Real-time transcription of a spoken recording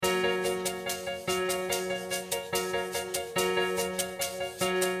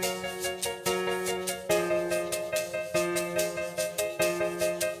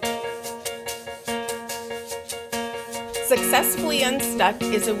Successfully Unstuck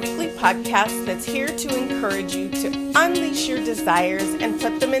is a weekly podcast that's here to encourage you to unleash your desires and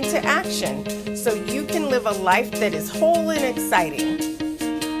put them into action so you can live a life that is whole and exciting.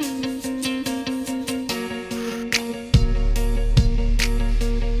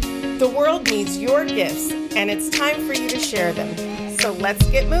 The world needs your gifts, and it's time for you to share them. So let's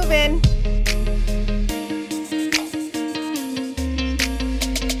get moving.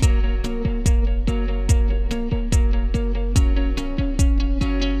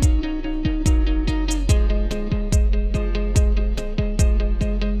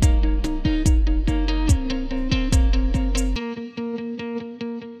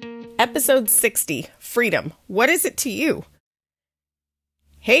 Episode 60, Freedom. What is it to you?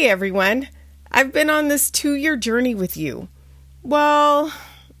 Hey everyone, I've been on this 2-year journey with you. Well,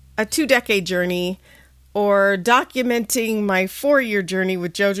 a 2-decade journey, or documenting my 4-year journey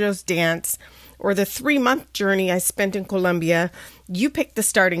with JoJo's Dance, or the 3-month journey I spent in Colombia. You pick the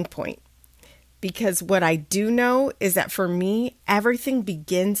starting point. Because what I do know is that for me, everything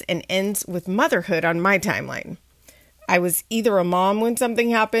begins and ends with motherhood on my timeline. I was either a mom when something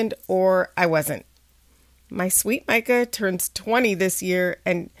happened or I wasn't. My sweet Micah turns 20 this year,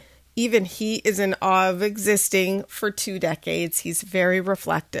 and even he is in awe of existing for 2 decades. He's very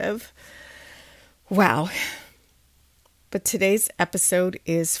reflective. Wow. But today's episode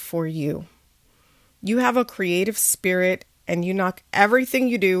is for you. You have a creative spirit and you knock everything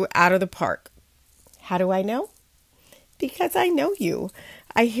you do out of the park. How do I know? Because I know you.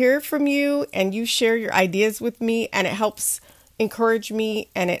 I hear from you and you share your ideas with me, and it helps encourage me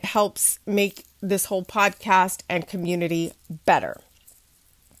and it helps make this whole podcast and community better.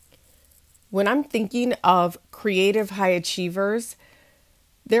 When I'm thinking of creative high achievers,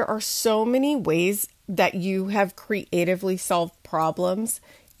 there are so many ways that you have creatively solved problems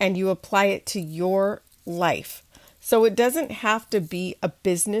and you apply it to your life. So it doesn't have to be a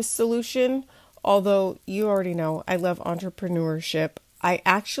business solution, although you already know I love entrepreneurship. I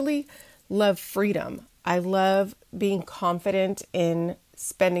actually love freedom. I love being confident in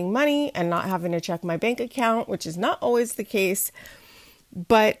spending money and not having to check my bank account, which is not always the case,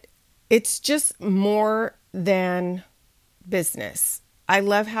 but it's just more than business. I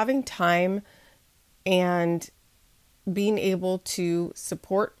love having time and being able to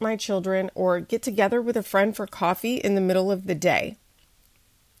support my children or get together with a friend for coffee in the middle of the day.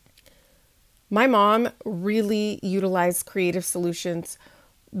 My mom really utilized creative solutions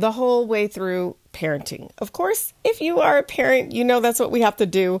the whole way through parenting. Of course, if you are a parent, you know that's what we have to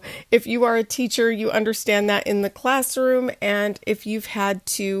do. If you are a teacher, you understand that in the classroom. And if you've had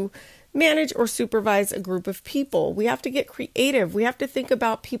to manage or supervise a group of people, we have to get creative. We have to think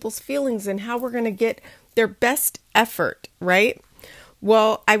about people's feelings and how we're going to get their best effort, right?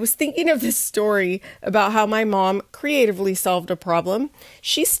 Well, I was thinking of this story about how my mom creatively solved a problem.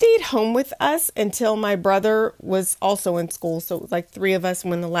 She stayed home with us until my brother was also in school. So it was like 3 of us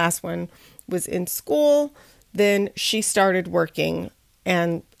when the last one was in school. Then she started working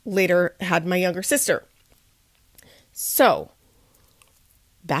and later had my younger sister. So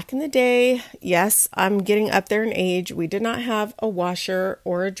back in the day, yes, I'm getting up there in age. We did not have a washer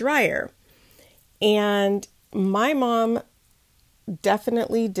or a dryer. And my mom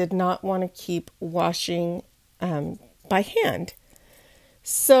definitely did not want to keep washing by hand.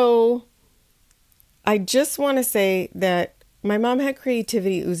 So I just want to say that my mom had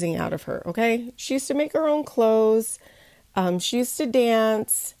creativity oozing out of her, okay? She used to make her own clothes. She used to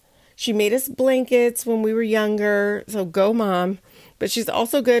dance. She made us blankets when we were younger. So go mom. But she's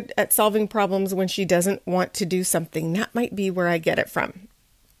also good at solving problems when she doesn't want to do something. That might be where I get it from.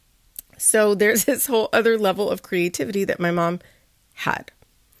 So there's this whole other level of creativity that my mom had.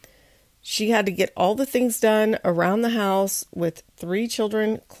 She had to get all the things done around the house with 3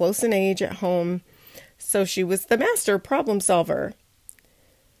 children close in age at home. So she was the master problem solver.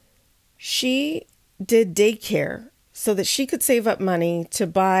 She did daycare so that she could save up money to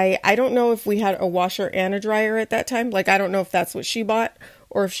buy, I don't know if we had a washer and a dryer at that time. Like, I don't know if that's what she bought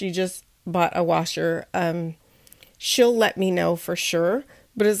or if she just bought a washer. She'll let me know for sure,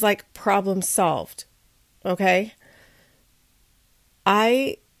 but it's like problem solved. Okay.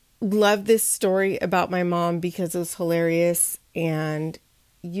 I love this story about my mom because it was hilarious, and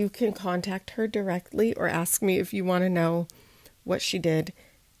you can contact her directly or ask me if you want to know what she did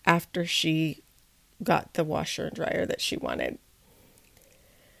after she got the washer and dryer that she wanted.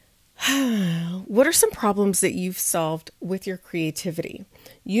 What are some problems that you've solved with your creativity?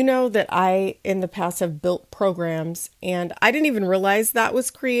 You know that I, in the past, have built programs, and I didn't even realize that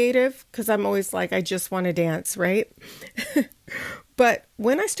was creative because I'm always like, I just want to dance, right? But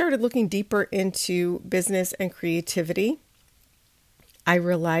when I started looking deeper into business and creativity, I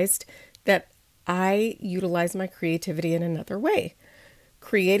realized that I utilize my creativity in another way.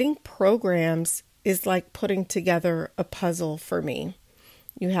 Creating programs is like putting together a puzzle for me.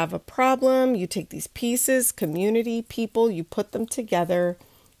 You have a problem, you take these pieces, community, people, you put them together,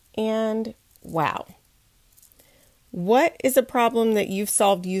 and wow. What is a problem that you've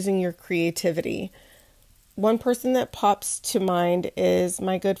solved using your creativity? One person that pops to mind is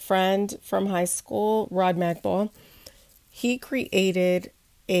my good friend from high school, Rod Magball. He created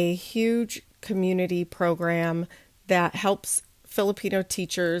a huge community program that helps Filipino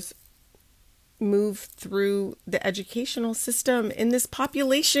teachers move through the educational system in this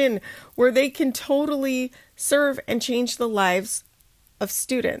population where they can totally serve and change the lives of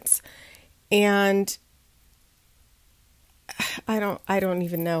students. And I don't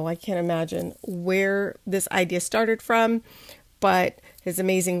even know. I can't imagine where this idea started from, but his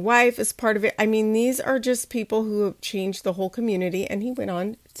amazing wife is part of it. I mean, these are just people who have changed the whole community, and he went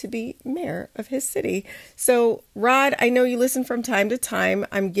on to be mayor of his city. So, Rod, I know you listen from time to time.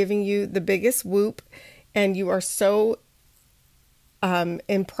 I'm giving you the biggest whoop, and you are so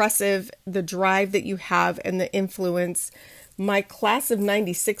impressive, the drive that you have and the influence. My class of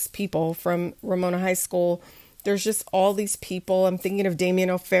 96 people from Ramona High School, there's just all these people. I'm thinking of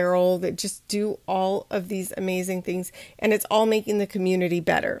Damien O'Farrell that just do all of these amazing things, and it's all making the community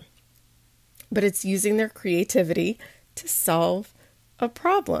better. But it's using their creativity to solve a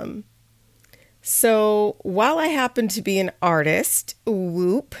problem. So while I happen to be an artist,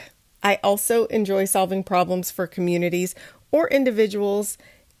 whoop, I also enjoy solving problems for communities or individuals.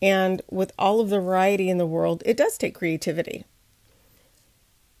 And with all of the variety in the world, it does take creativity.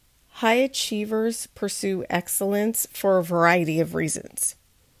 High achievers pursue excellence for a variety of reasons.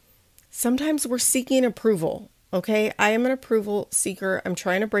 Sometimes we're seeking approval, okay? I am an approval seeker. I'm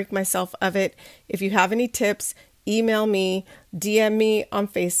trying to break myself of it. If you have any tips, email me, DM me on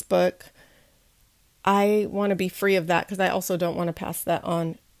Facebook. I want to be free of that because I also don't want to pass that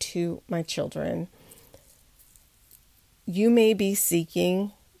on to my children. You may be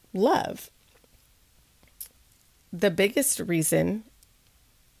seeking love. The biggest reason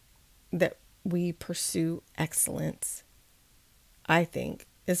that we pursue excellence, I think,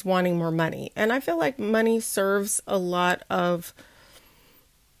 is wanting more money. And I feel like money serves in a lot of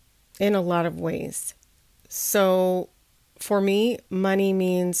ways. So for me, money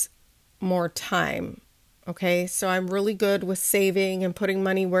means more time. Okay, so I'm really good with saving and putting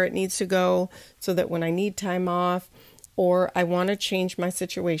money where it needs to go so that when I need time off or I want to change my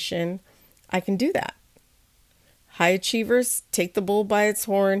situation, I can do that. High achievers take the bull by its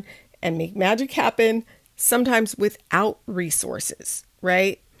horn and make magic happen, sometimes without resources,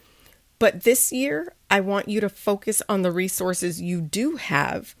 right? But this year, I want you to focus on the resources you do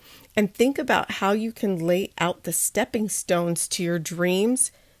have and think about how you can lay out the stepping stones to your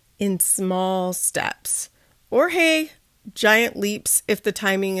dreams in small steps. Or hey, giant leaps if the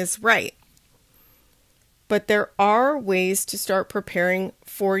timing is right. But there are ways to start preparing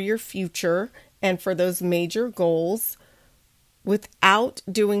for your future and for those major goals without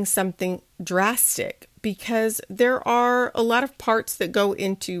doing something drastic, because there are a lot of parts that go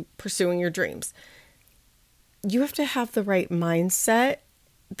into pursuing your dreams. You have to have the right mindset,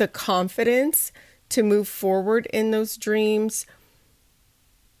 the confidence to move forward in those dreams.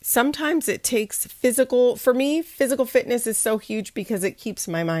 Sometimes it takes for me, physical fitness is so huge because it keeps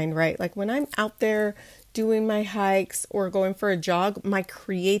my mind right. Like when I'm out there doing my hikes or going for a jog, my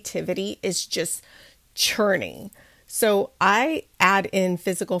creativity is just churning. So I add in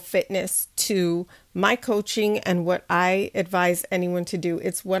physical fitness to my coaching and what I advise anyone to do.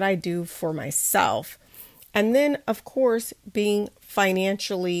 It's what I do for myself. And then, of course, being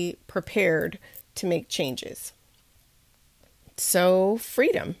financially prepared to make changes. So,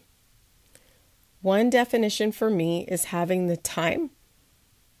 freedom. One definition for me is having the time,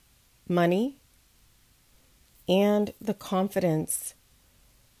 money, and the confidence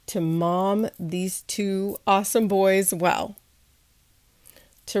to mom these two awesome boys well.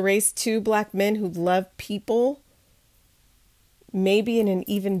 To raise two Black men who love people, maybe in an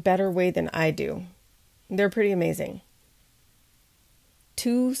even better way than I do. They're pretty amazing.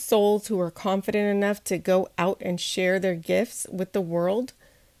 Two souls who are confident enough to go out and share their gifts with the world,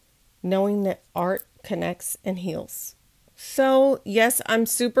 knowing that art connects and heals. So, yes, I'm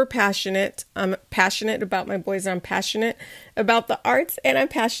super passionate. I'm passionate about my boys. I'm passionate about the arts, and I'm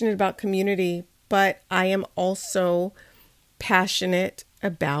passionate about community. But I am also passionate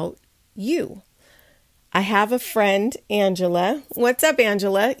about you. I have a friend, Angela. What's up,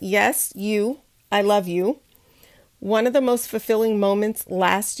 Angela? Yes, you. I love you. One of the most fulfilling moments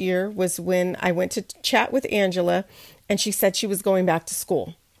last year was when I went to chat with Angela, and she said she was going back to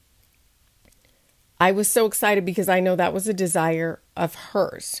school. I was so excited because I know that was a desire of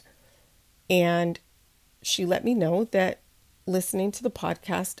hers. And she let me know that listening to the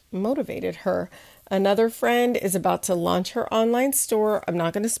podcast motivated her. Another friend is about to launch her online store. I'm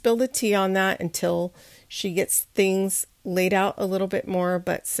not going to spill the tea on that until she gets things laid out a little bit more.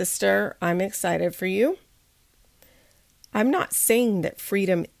 But sister, I'm excited for you. I'm not saying that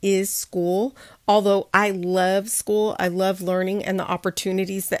freedom is school, although I love school. I love learning and the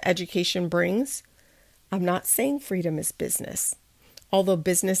opportunities that education brings. I'm not saying freedom is business, although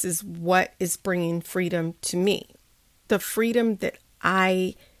business is what is bringing freedom to me, the freedom that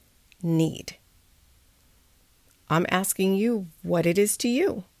I need. I'm asking you what it is to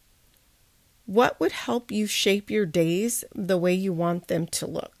you. What would help you shape your days the way you want them to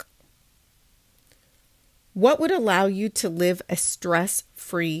look? What would allow you to live a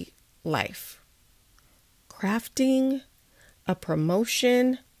stress-free life? Crafting, a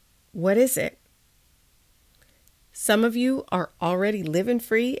promotion, what is it? Some of you are already living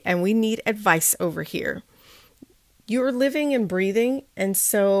free, and we need advice over here. You're living and breathing, and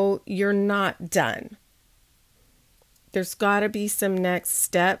so you're not done. There's got to be some next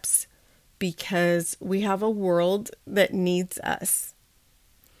steps because we have a world that needs us.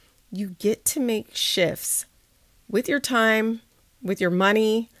 You get to make shifts with your time, with your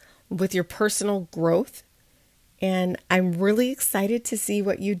money, with your personal growth, and I'm really excited to see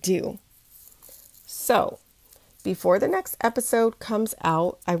what you do. So, before the next episode comes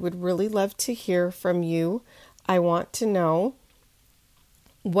out, I would really love to hear from you. I want to know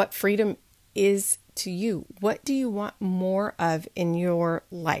what freedom is to you. What do you want more of in your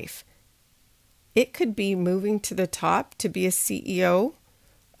life? It could be moving to the top to be a CEO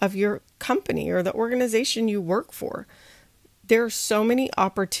of your company or the organization you work for. There are so many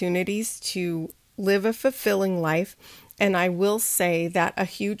opportunities to live a fulfilling life. And I will say that a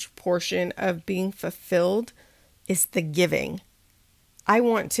huge portion of being fulfilled is the giving. I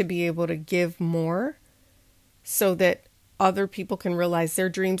want to be able to give more so that other people can realize their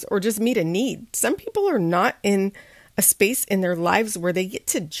dreams or just meet a need. Some people are not in a space in their lives where they get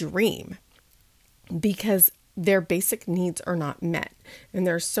to dream because their basic needs are not met. And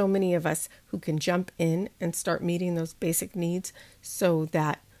there are so many of us who can jump in and start meeting those basic needs so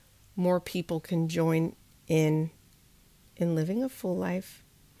that more people can join in living a full life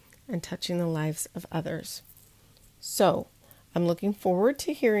and touching the lives of others. So I'm looking forward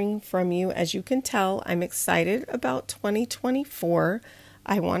to hearing from you. As you can tell, I'm excited about 2024.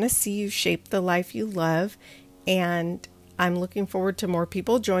 I want to see you shape the life you love. And I'm looking forward to more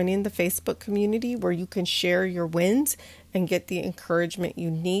people joining the Facebook community where you can share your wins and get the encouragement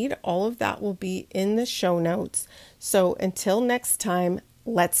you need. All of that will be in the show notes. So until next time,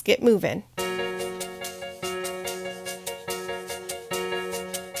 let's get moving.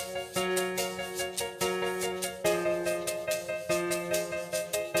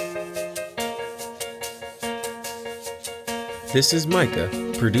 This is Micah,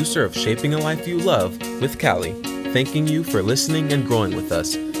 producer of Shaping a Life You Love with Callie, thanking you for listening and growing with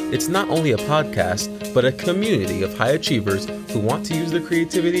us. It's not only a podcast, but a community of high achievers who want to use their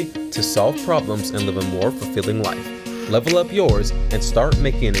creativity to solve problems and live a more fulfilling life. Level up yours and start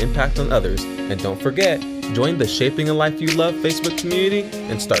making an impact on others. And don't forget, join the Shaping a Life You Love Facebook community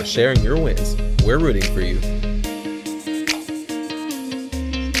and start sharing your wins. We're rooting for you.